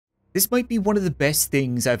This might be one of the best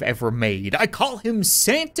things I've ever made. I call him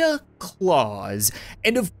Santa Claus.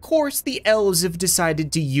 And of course, the elves have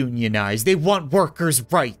decided to unionize. They want workers'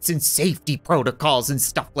 rights and safety protocols and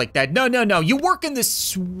stuff like that. No. You work in the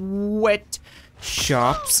sweat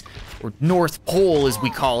shops, or North Pole as we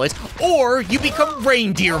call it, or you become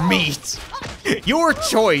reindeer meat. Your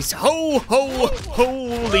choice. Ho, ho,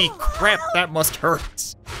 holy crap, that must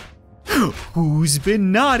hurt. Who's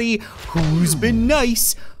been naughty? Who's been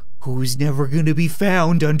nice? Who's never gonna be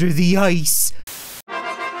found under the ice?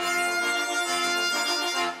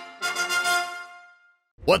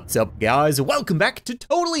 What's up, guys? Welcome back to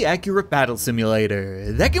Totally Accurate Battle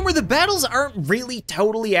Simulator. That game where the battles aren't really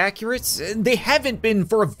totally accurate. They haven't been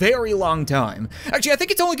for a very long time. Actually, I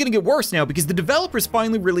think it's only gonna get worse now because the developers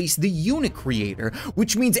finally released the unit creator,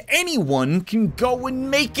 which means anyone can go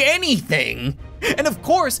and make anything. And of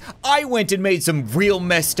course, I went and made some real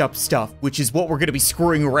messed up stuff, which is what we're gonna be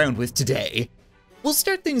screwing around with today. We'll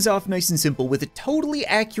start things off nice and simple with a totally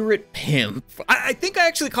accurate pimp. I think I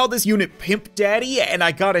actually called this unit Pimp Daddy, and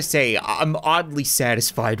I gotta say, I'm oddly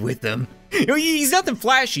satisfied with him. You know, he's nothing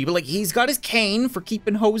flashy, but like, he's got his cane for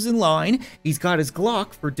keeping hoes in line, he's got his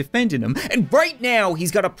Glock for defending him, and right now,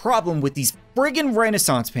 he's got a problem with these friggin'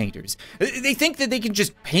 Renaissance painters. They think that they can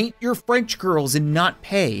just paint your French girls and not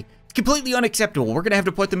pay. It's completely unacceptable. We're gonna have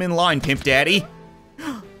to put them in line, Pimp Daddy.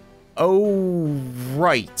 Oh,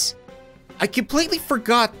 right. I completely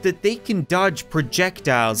forgot that they can dodge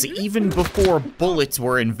projectiles even before bullets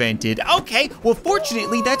were invented. Okay, well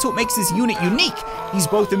fortunately that's what makes this unit unique. He's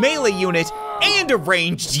both a melee unit and a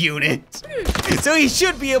ranged unit. So he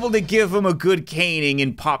should be able to give him a good caning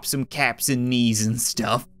and pop some caps and knees and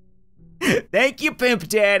stuff. Thank you, Pimp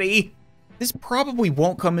Daddy. This probably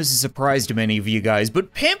won't come as a surprise to many of you guys,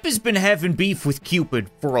 but Pimp has been having beef with Cupid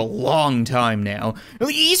for a long time now.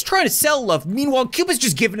 He's trying to sell love, meanwhile Cupid's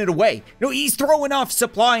just giving it away. You know, he's throwing off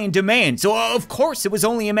supply and demand, so of course it was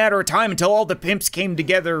only a matter of time until all the pimps came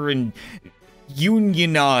together and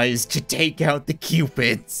unionized to take out the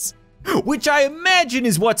Cupids. Which I imagine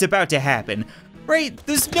is what's about to happen. Right?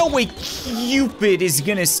 There's no way Cupid is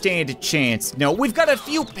gonna stand a chance. No, we've got a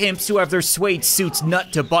few pimps who have their suede suits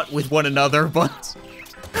nut to butt with one another, but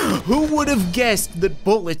who would have guessed that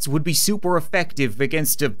bullets would be super effective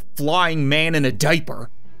against a flying man in a diaper?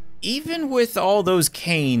 Even with all those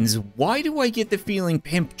canes, why do I get the feeling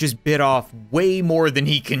Pimp just bit off way more than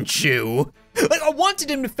he can chew? Like, I wanted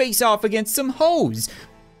him to face off against some hoes,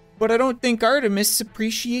 but I don't think Artemis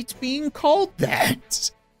appreciates being called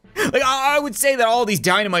that. Like, I would say that all these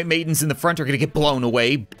dynamite maidens in the front are gonna get blown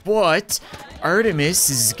away, but Artemis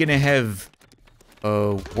is gonna have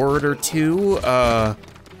a word or two.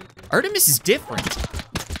 Artemis is different.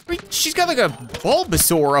 I mean, she's got like a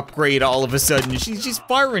Bulbasaur upgrade all of a sudden. She's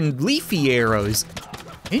firing leafy arrows.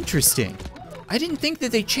 Interesting. I didn't think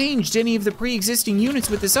that they changed any of the pre-existing units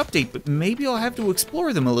with this update, but maybe I'll have to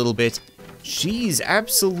explore them a little bit. She's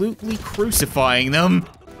absolutely crucifying them.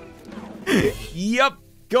 Yup.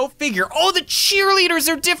 Go figure. Oh, the cheerleaders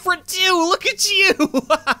are different too. Look at you.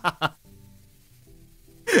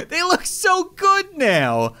 They look so good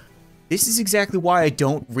now. This is exactly why I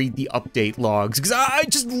don't read the update logs, because I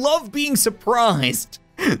just love being surprised.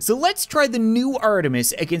 So let's try the new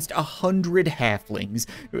Artemis against 100 halflings.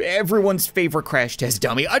 Everyone's favorite crash test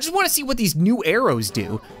dummy. I just want to see what these new arrows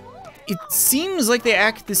do. It seems like they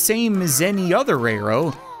act the same as any other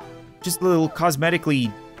arrow, just a little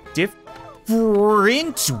cosmetically different.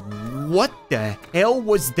 What the hell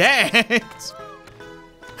was that?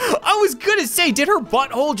 I was gonna say, did her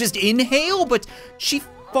butthole just inhale? But she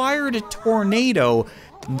fired a tornado.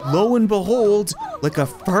 Lo and behold, like a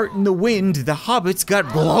fart in the wind, the hobbits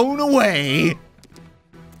got blown away.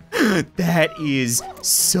 That is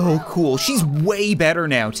so cool. She's way better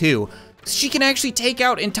now, too. She can actually take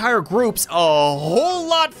out entire groups a whole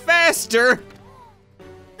lot faster.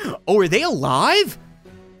 Oh, are they alive?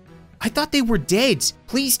 I thought they were dead.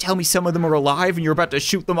 Please tell me some of them are alive and you're about to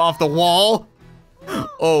shoot them off the wall.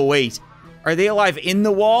 Oh, wait. Are they alive in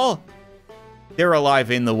the wall? They're alive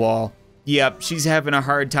in the wall. Yep, she's having a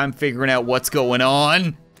hard time figuring out what's going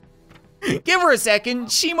on. Give her a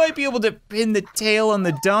second. She might be able to pin the tail on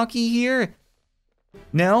the donkey here.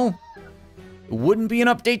 No? It wouldn't be an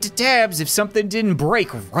update to tabs if something didn't break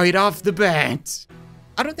right off the bat.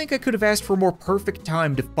 I don't think I could have asked for a more perfect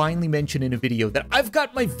time to finally mention in a video that I've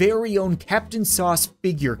got my very own CaptainSauce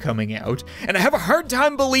figure coming out, and I have a hard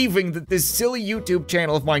time believing that this silly YouTube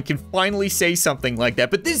channel of mine can finally say something like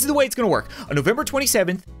that, but this is the way it's gonna work. On November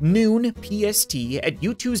 27th, noon PST, at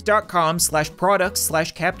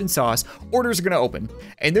youtube.com/products/CaptainSauce, orders are gonna open,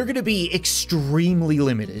 and they're gonna be extremely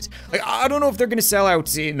limited. Like, I don't know if they're gonna sell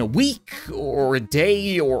out in a week, or a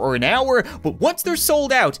day, or an hour, but once they're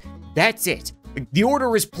sold out, that's it. The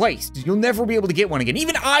order is placed. You'll never be able to get one again.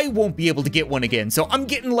 Even I won't be able to get one again, so I'm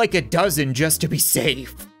getting like a dozen just to be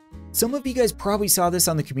safe. Some of you guys probably saw this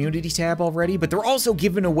on the community tab already, but they're also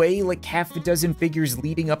giving away like half a dozen figures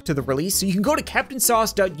leading up to the release, so you can go to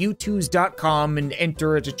CaptainSauce.youtooz.com and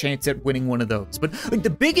enter a chance at winning one of those. But like the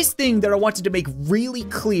biggest thing that I wanted to make really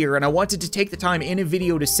clear, and I wanted to take the time in a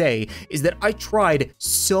video to say, is that I tried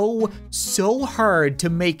so hard to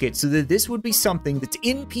make it so that this would be something that's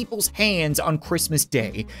in people's hands on Christmas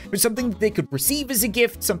Day. It's something that they could receive as a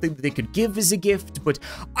gift, something that they could give as a gift, but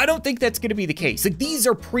I don't think that's gonna be the case. Like, these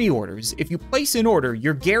are pre-orders. If you place an order,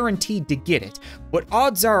 you're guaranteed to get it. But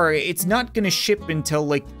odds are it's not gonna ship until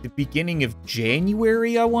like the beginning of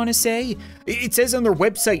January, I wanna say. It says on their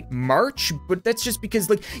website March, but that's just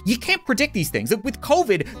because like you can't predict these things. Like with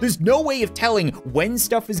COVID, there's no way of telling when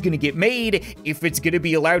stuff is gonna get made, if it's gonna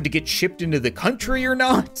be allowed to get shipped into the country or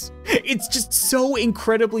not. It's just so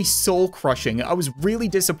incredibly soul-crushing. I was really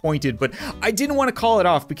disappointed, but I didn't want to call it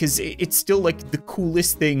off because it's still like the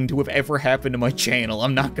coolest thing to have ever happened to my channel,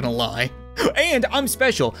 I'm not gonna lie. And I'm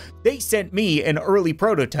special. They sent me an early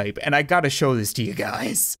prototype, and I gotta show this to you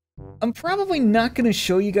guys. I'm probably not gonna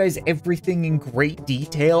show you guys everything in great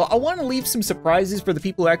detail. I want to leave some surprises for the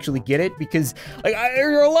people who actually get it, because like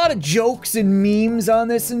there are a lot of jokes and memes on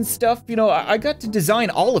this and stuff. You know, I got to design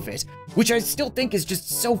all of it, which I still think is just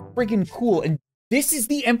so friggin' cool. And this is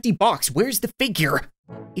the empty box. Where's the figure?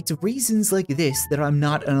 It's reasons like this that I'm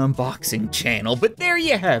not an unboxing channel, but there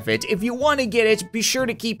you have it. If you want to get it, be sure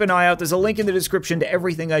to keep an eye out. There's a link in the description to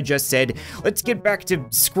everything I just said. Let's get back to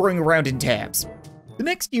screwing around in tabs. The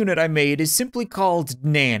next unit I made is simply called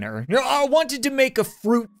Nanner. I wanted to make a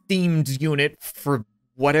fruit-themed unit for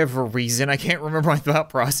whatever reason. I can't remember my thought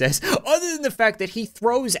process, other than the fact that he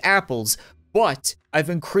throws apples, but I've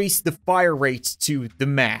increased the fire rate to the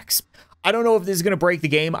max. I don't know if this is gonna break the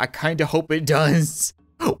game. I kinda hope it does.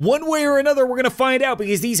 One way or another, we're gonna find out,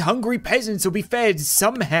 because these hungry peasants will be fed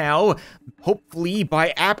somehow, hopefully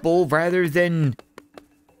by apple rather than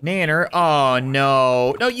Nanner. Oh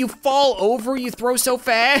no. No, you fall over, you throw so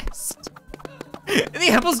fast. The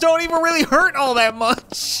apples don't even really hurt all that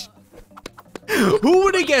much. Who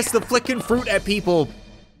would have guessed the flicking fruit at people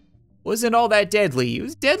wasn't all that deadly? It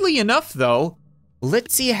was deadly enough though.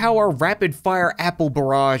 Let's see how our rapid fire apple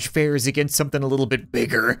barrage fares against something a little bit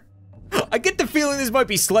bigger. I get the feeling this might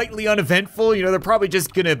be slightly uneventful. You know, they're probably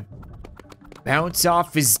just gonna bounce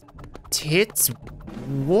off his tits.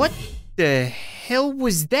 What the hell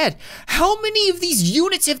was that? How many of these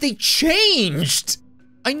units have they changed?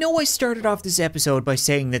 I know I started off this episode by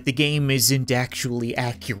saying that the game isn't actually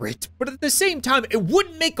accurate, but at the same time, it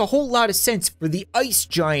wouldn't make a whole lot of sense for the ice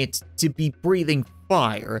giant to be breathing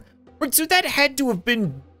fire. So that had to have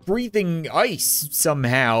been breathing ice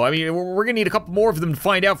somehow. I mean, we're gonna need a couple more of them to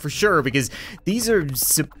find out for sure, because these are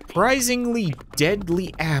surprisingly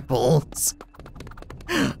deadly apples.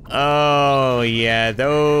 Oh yeah,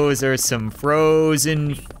 those are some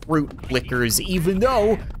frozen fruit flickers, even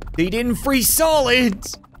though they didn't freeze solid.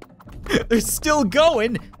 They're still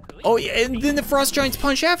going. Oh yeah, and then the frost giants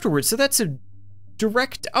punch afterwards, so that's a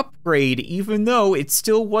direct upgrade, even though it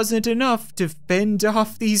still wasn't enough to fend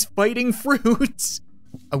off these fighting fruits.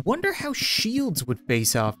 I wonder how shields would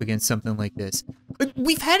face off against something like this.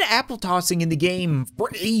 We've had apple tossing in the game for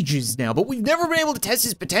ages now, but we've never been able to test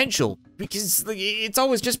his potential, because it's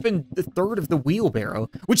always just been the third of the wheelbarrow,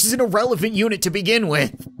 which is an irrelevant unit to begin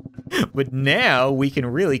with. But now we can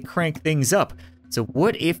really crank things up. So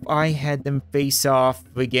what if I had them face off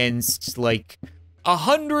against like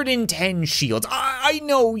 110 shields? I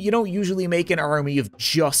know you don't usually make an army of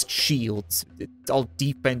just shields. It's all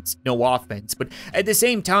defense, no offense. But at the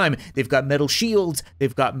same time, they've got metal shields,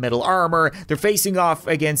 they've got metal armor, they're facing off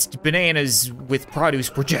against bananas with produce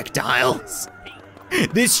projectiles.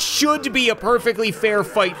 This should be a perfectly fair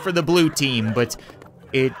fight for the blue team, but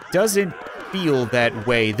it doesn't feel that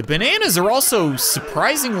way. The bananas are also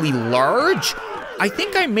surprisingly large. I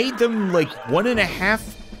think I made them like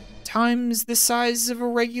 1.5 times the size of a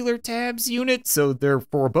regular tabs unit, so they're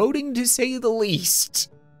foreboding to say the least.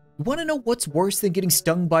 You wanna know what's worse than getting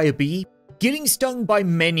stung by a bee? getting stung by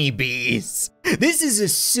many bees. This is a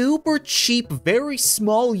super cheap, very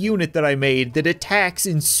small unit that I made that attacks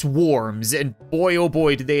in swarms, and boy oh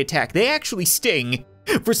boy do they attack. They actually sting.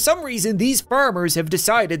 For some reason, these farmers have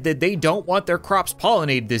decided that they don't want their crops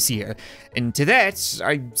pollinated this year. And to that,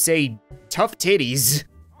 I say tough titties,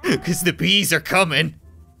 because the bees are coming.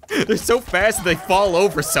 They're so fast that they fall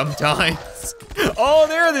over sometimes. Oh,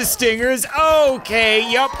 there are the stingers.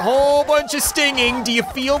 Okay, yup, whole bunch of stinging. Do you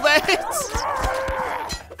feel that?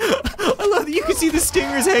 I love that you can see the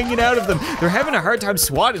stingers hanging out of them. They're having a hard time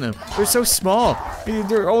swatting them. They're so small.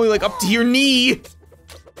 They're only like up to your knee.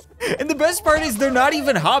 And the best part is they're not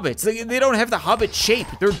even hobbits. They don't have the hobbit shape.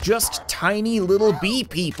 They're just tiny little bee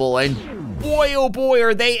people, and boy oh boy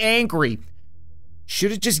are they angry.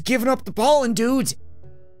 Should have just given up the pollen, dudes.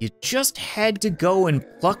 You just had to go and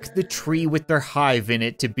pluck the tree with their hive in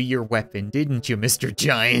it to be your weapon, didn't you, Mr.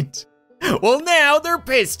 Giant? Well, now they're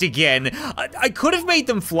pissed again. I could have made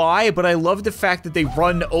them fly, but I love the fact that they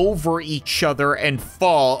run over each other and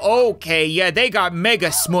fall. Okay, yeah, they got mega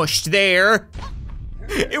smushed there.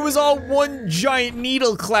 It was all one giant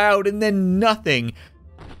needle cloud and then nothing.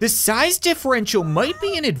 The size differential might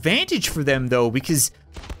be an advantage for them though, because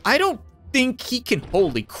I don't think he can,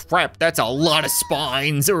 holy crap, that's a lot of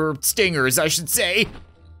spines, or stingers, I should say.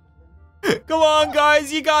 Come on,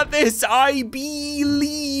 guys, you got this. I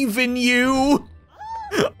believe in you.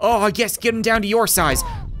 Oh, yes, get him down to your size.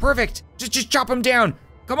 Perfect, just chop him down.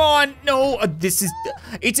 Come on, no,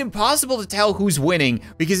 it's impossible to tell who's winning,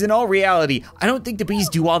 because in all reality, I don't think the bees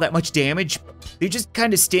do all that much damage. They just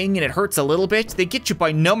kind of sting and it hurts a little bit. They get you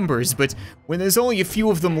by numbers, but when there's only a few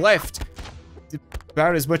of them left,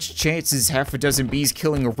 about as much chance as half a dozen bees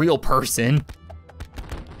killing a real person.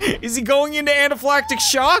 Is he going into anaphylactic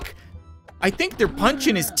shock? I think they're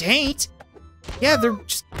punching his taint. Yeah, they're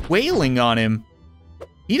just wailing on him.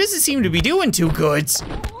 He doesn't seem to be doing too good.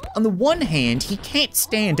 On the one hand, he can't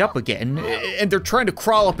stand up again, and they're trying to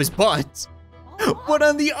crawl up his butt. But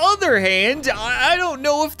on the other hand, I don't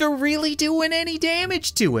know if they're really doing any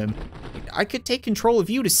damage to him. I could take control of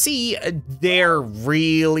you to see, they're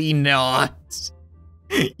really not.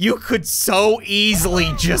 You could so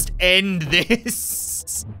easily just end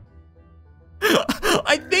this.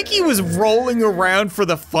 I think he was rolling around for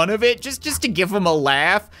the fun of it, just to give him a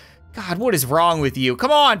laugh. God, what is wrong with you?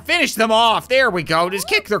 Come on, finish them off. There we go, just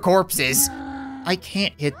kick their corpses. I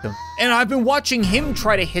can't hit them. And I've been watching him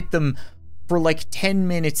try to hit them for like 10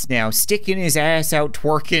 minutes now, sticking his ass out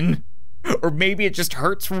twerking. Or maybe it just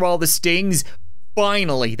hurts from all the stings.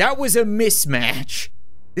 Finally, that was a mismatch.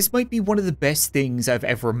 This might be one of the best things I've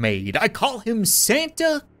ever made. I call him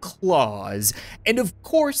Santa Claus. And of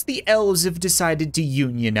course the elves have decided to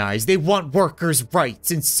unionize. They want workers' rights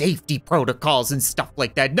and safety protocols and stuff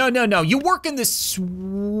like that. No, you work in the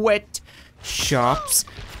sweat shops,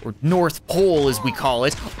 or North Pole as we call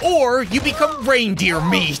it, or you become reindeer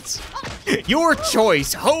meat. Your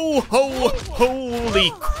choice. Ho, ho,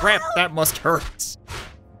 holy crap, that must hurt.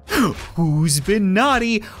 Who's been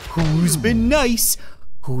naughty? Who's been nice?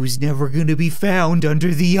 Who's never gonna be found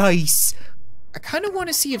under the ice? I kind of want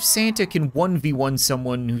to see if Santa can 1v1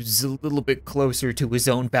 someone who's a little bit closer to his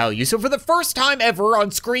own value. So for the first time ever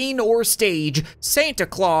on screen or stage, Santa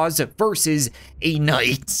Claus versus a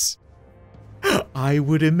knight. I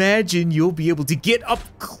would imagine you'll be able to get up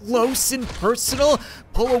close and personal.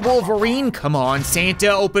 Pull a Wolverine. Come on,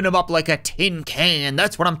 Santa, open him up like a tin can.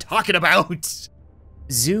 That's what I'm talking about.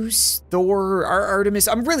 Zeus, Thor, Artemis,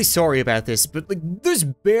 I'm really sorry about this, but like, there's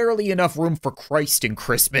barely enough room for Christ in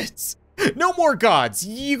Christmas. No more gods.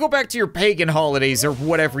 You go back to your pagan holidays or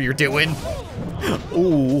whatever you're doing.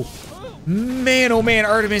 Ooh. Man, oh man,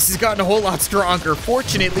 Artemis has gotten a whole lot stronger.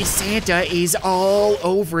 Fortunately, Santa is all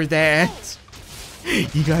over that.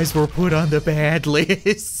 You guys were put on the bad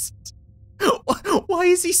list. Why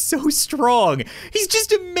is he so strong? He's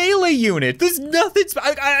just a melee unit. There's nothing,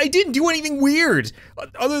 I didn't do anything weird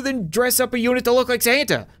other than dress up a unit to look like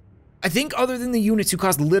Santa. I think other than the units who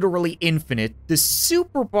cost literally infinite, the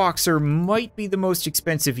Super Boxer might be the most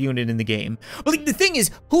expensive unit in the game. But like, the thing is,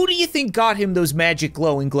 who do you think got him those magic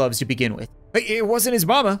glowing gloves to begin with? It wasn't his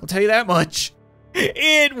mama, I'll tell you that much.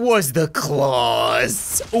 It was the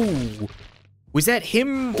claws. Ooh. Was that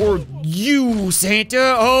him or you,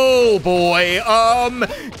 Santa? Oh boy,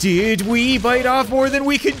 did we bite off more than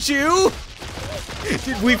we could chew?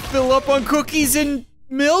 Did we fill up on cookies and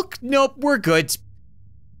milk? Nope, we're good.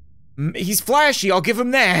 He's flashy, I'll give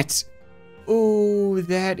him that. Oh,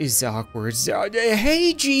 that is awkward.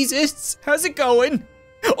 Hey, Jesus, how's it going?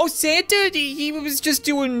 Oh, Santa, he was just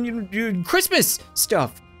doing Christmas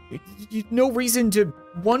stuff. No reason to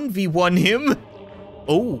 1v1 him.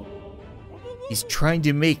 Oh. He's trying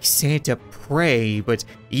to make Santa pray, but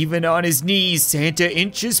even on his knees, Santa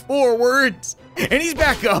inches forward. And he's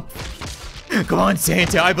back up. Come on,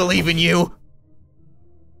 Santa, I believe in you.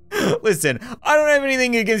 Listen, I don't have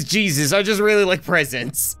anything against Jesus, I just really like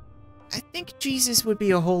presents. I think Jesus would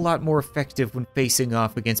be a whole lot more effective when facing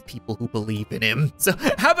off against people who believe in him. So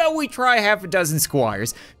how about we try half a dozen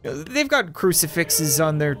squires? They've got crucifixes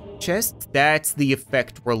on their chests. That's the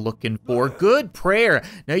effect we're looking for. Good prayer,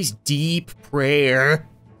 nice deep prayer.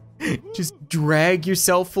 Just drag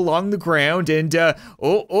yourself along the ground and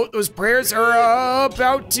those prayers are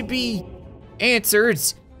about to be answered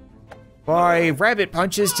by rabbit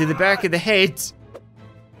punches to the back of the head.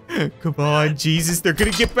 Come on, Jesus, they're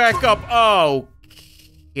gonna get back up.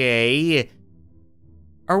 Okay.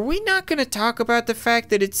 Are we not gonna talk about the fact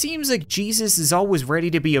that it seems like Jesus is always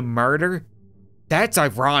ready to be a martyr? That's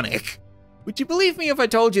ironic. Would you believe me if I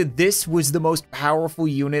told you this was the most powerful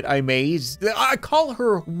unit I made? I call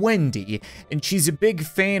her Wendy, and she's a big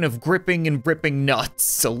fan of gripping and ripping nuts,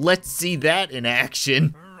 so let's see that in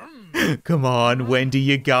action. Come on, Wendy,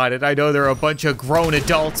 you got it. I know they're a bunch of grown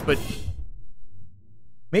adults, but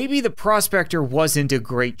maybe the Prospector wasn't a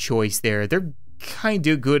great choice there. They're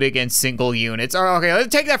kinda good against single units. Oh, okay, let's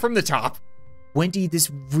take that from the top. Wendy, this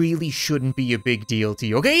really shouldn't be a big deal to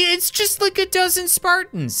you, okay? It's just like a dozen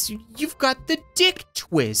Spartans. You've got the dick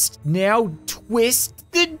twist. Now twist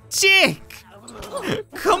the dick.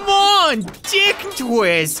 Come on, dick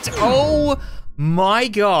twist. Oh my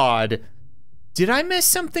God. Did I mess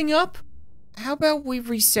something up? How about we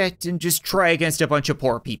reset and just try against a bunch of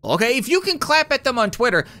poor people, okay? If you can clap at them on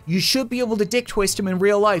Twitter, you should be able to dick twist them in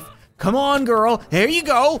real life. Come on, girl, there you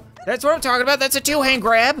go. That's what I'm talking about, that's a two-hand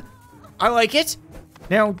grab. I like it.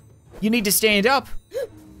 Now, you need to stand up.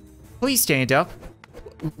 Please stand up.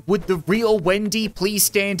 Would the real Wendy please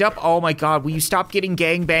stand up? Oh my God, will you stop getting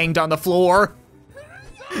gangbanged on the floor?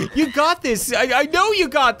 You got this, I know you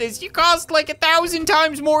got this. You cost like 1,000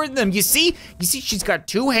 times more than them. You see, she's got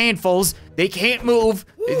two handfuls. They can't move.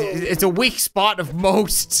 It's a weak spot of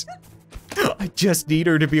most. I just need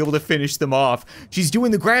her to be able to finish them off. She's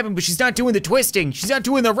doing the grabbing, but she's not doing the twisting. She's not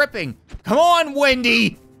doing the ripping. Come on,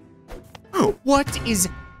 Wendy. What is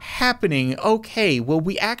happening? Okay, well,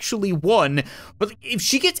 we actually won, but if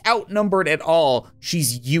she gets outnumbered at all,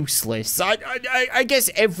 she's useless. I guess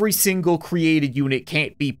every single created unit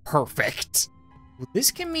can't be perfect. Well,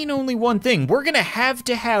 this can mean only one thing. We're gonna have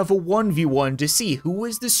to have a 1v1 to see who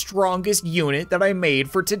is the strongest unit that I made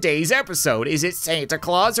for today's episode. Is it Santa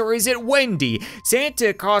Claus or is it Wendy?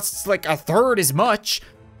 Santa costs like 1/3 as much.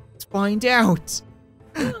 Let's find out.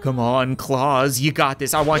 Come on, Claus, you got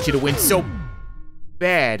this. I want you to win so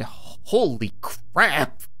bad. Holy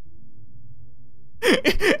crap.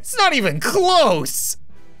 It's not even close.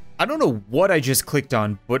 I don't know what I just clicked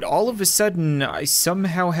on, but all of a sudden, I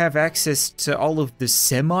somehow have access to all of the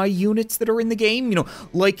semi-units that are in the game. You know,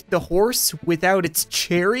 like the horse without its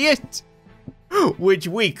chariot, which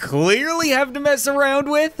we clearly have to mess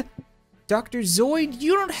around with. Dr. Zoid,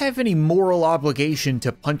 you don't have any moral obligation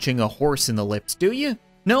to punching a horse in the lips, do you?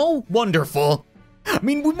 No? Wonderful. I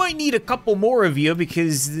mean, we might need a couple more of you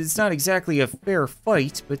because it's not exactly a fair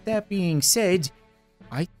fight, but that being said,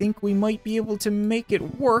 I think we might be able to make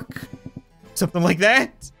it work. Something like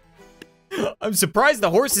that. I'm surprised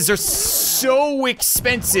the horses are so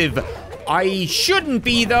expensive. I shouldn't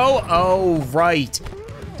be though. Oh, right.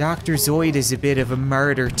 Dr. Zoid is a bit of a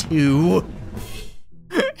martyr too.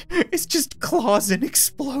 It's just claws and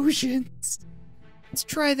explosions. Let's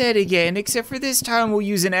try that again, except for this time we'll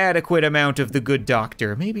use an adequate amount of the good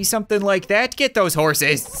doctor. Maybe something like that. Get those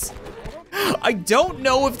horses. I don't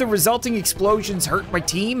know if the resulting explosions hurt my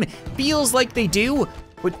team. Feels like they do,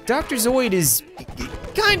 but Dr. Zoid is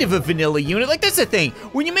kind of a vanilla unit. Like, that's the thing.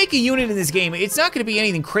 When you make a unit in this game, it's not gonna be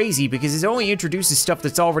anything crazy because it only introduces stuff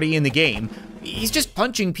that's already in the game. He's just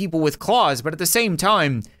punching people with claws, but at the same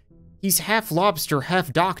time, he's half lobster,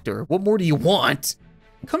 half doctor. What more do you want?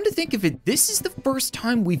 Come to think of it, this is the first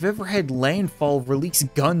time we've ever had Landfall release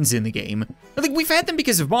guns in the game. I think we've had them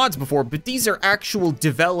because of mods before, but these are actual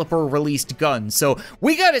developer-released guns, so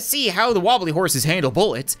we gotta see how the wobbly horses handle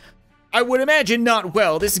bullets. I would imagine not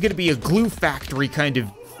well. This is gonna be a glue factory kind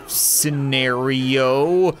of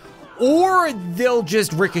scenario, or they'll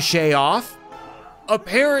just ricochet off.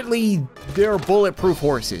 Apparently, they're bulletproof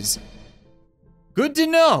horses. Good to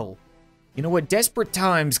know. You know what, desperate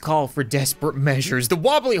times call for desperate measures. The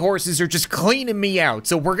wobbly horses are just cleaning me out,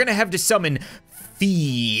 so we're gonna have to summon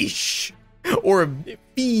fish. Or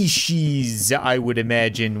fishies, I would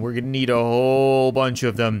imagine. We're gonna need a whole bunch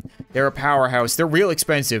of them. They're a powerhouse, they're real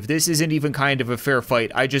expensive. This isn't even kind of a fair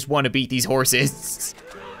fight. I just wanna beat these horses.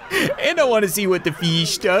 And I want to see what the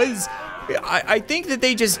fish does. I think that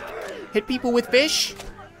they just hit people with fish,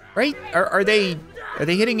 right? Are they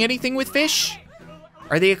hitting anything with fish?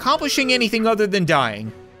 Are they accomplishing anything other than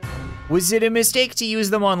dying? Was it a mistake to use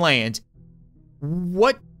them on land?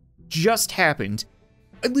 What just happened?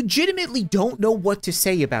 I legitimately don't know what to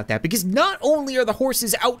say about that, because not only are the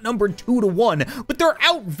horses outnumbered 2-1, but they're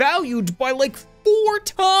outvalued by like 4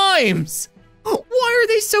 times. Why are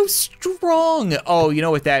they so strong? Oh, you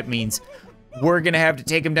know what that means. We're gonna have to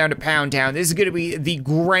take them down to Pound Town. This is gonna be the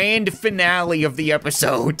grand finale of the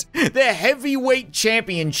episode. The heavyweight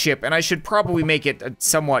championship, and I should probably make it a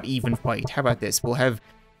somewhat even fight. How about this? We'll have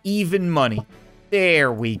even money.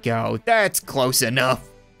 There we go, that's close enough.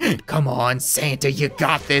 Come on, Santa, you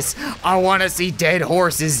got this. I wanna see dead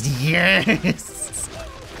horses, yes.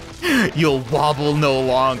 You'll wobble no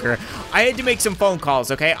longer. I had to make some phone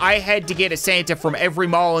calls, okay? I had to get a Santa from every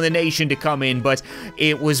mall in the nation to come in, but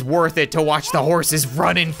it was worth it to watch the horses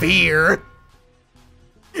run in fear.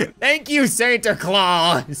 Thank you, Santa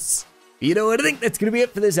Claus. You know what, I think that's gonna be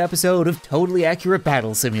it for this episode of Totally Accurate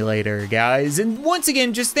Battle Simulator, guys. And once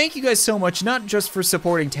again, just thank you guys so much, not just for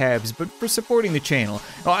supporting Tabs, but for supporting the channel.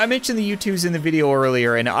 Now, I mentioned the YouTubes in the video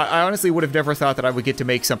earlier, and I honestly would have never thought that I would get to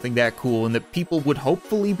make something that cool and that people would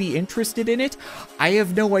hopefully be interested in it. I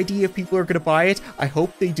have no idea if people are gonna buy it. I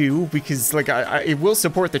hope they do, because like it will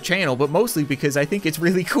support the channel, but mostly because I think it's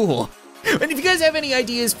really cool. And if you guys have any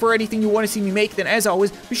ideas for anything you want to see me make, then as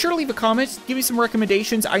always, be sure to leave a comment, give me some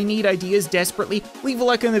recommendations. I need ideas desperately. Leave a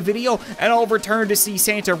like on the video, and I'll return to see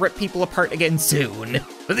Santa rip people apart again soon.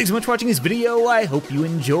 But thanks so much for watching this video. I hope you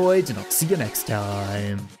enjoyed, and I'll see you next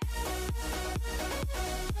time.